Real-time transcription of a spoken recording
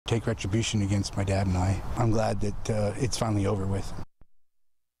take retribution against my dad and I. I'm glad that it's finally over with.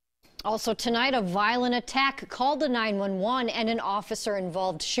 Also tonight, a violent attack called to 911 and an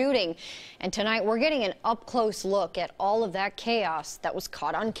officer-involved shooting. And tonight, we're getting an up-close look at all of that chaos that was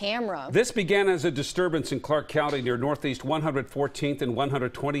caught on camera. This began as a disturbance in Clark County near Northeast 114th and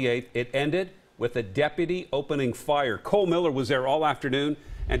 128th. It ended with a deputy opening fire. Cole Miller was there all afternoon.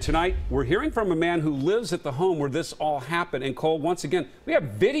 And tonight, we're hearing from a man who lives at the home where this all happened. And Cole, once again, we have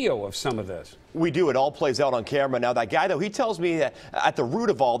video of some of this. We do. It all plays out on camera. Now, that guy, though, he tells me that at the root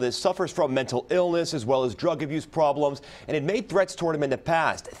of all this suffers from mental illness as well as drug abuse problems, and had made threats toward him in the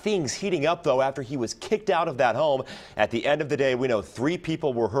past. Things heating up, though, after he was kicked out of that home. At the end of the day, we know 3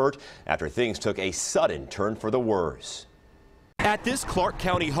 people were hurt after things took a sudden turn for the worse. At this Clark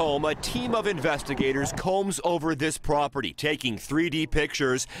County home, a team of investigators combs over this property, taking 3D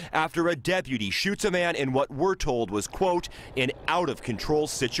pictures after a deputy shoots a man in what we're told was, quote, an out-of-control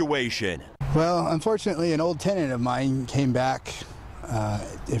situation. Well, unfortunately, an old tenant of mine came back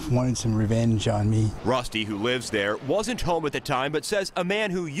wanted some revenge on me. Rusty, who lives there, wasn't home at the time, but says a man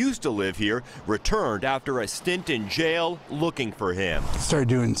who used to live here returned after a stint in jail looking for him. Started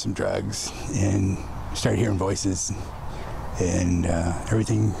doing some drugs and started hearing voices. And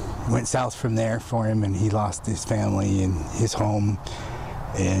everything went south from there for him, and he lost his family and his home,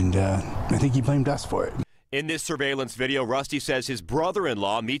 and I think he blamed us for it. In this surveillance video, Rusty says his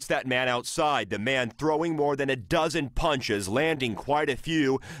brother-in-law meets that man outside, the man throwing more than a dozen punches, landing quite a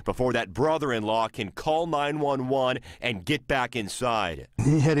few before that brother-in-law can call 911 and get back inside.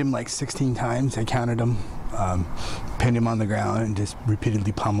 He hit him like 16 times. I counted him, pinned him on the ground, and just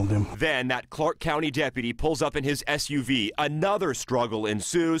repeatedly pummeled him. Then that Clark County deputy pulls up in his SUV. Another struggle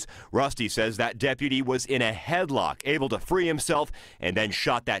ensues. Rusty says that deputy was in a headlock, able to free himself, and then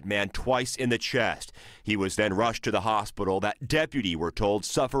shot that man twice in the chest. He was then rushed to the hospital. That deputy, we're told,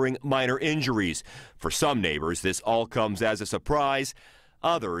 suffering minor injuries. For some neighbors, this all comes as a surprise.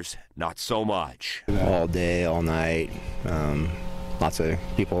 Others, not so much. All day, all night. Lots of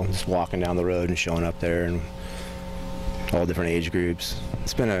people just walking down the road and showing up there, and all different age groups.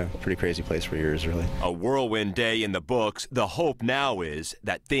 It's been a pretty crazy place for years, really. A whirlwind day in the books. The hope now is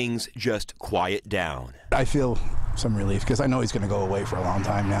that things just quiet down. I feel some relief because I know he's going to go away for a long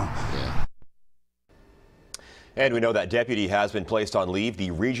time now. Yeah. And we know that deputy has been placed on leave.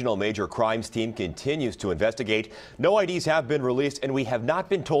 The regional major crimes team continues to investigate. No IDs have been released, and we have not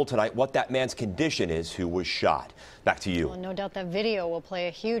been told tonight what that man's condition is who was shot. Back to you. Well, no doubt that video will play a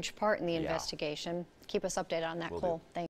huge part in the investigation. Keep us updated on that, Cole. Thanks.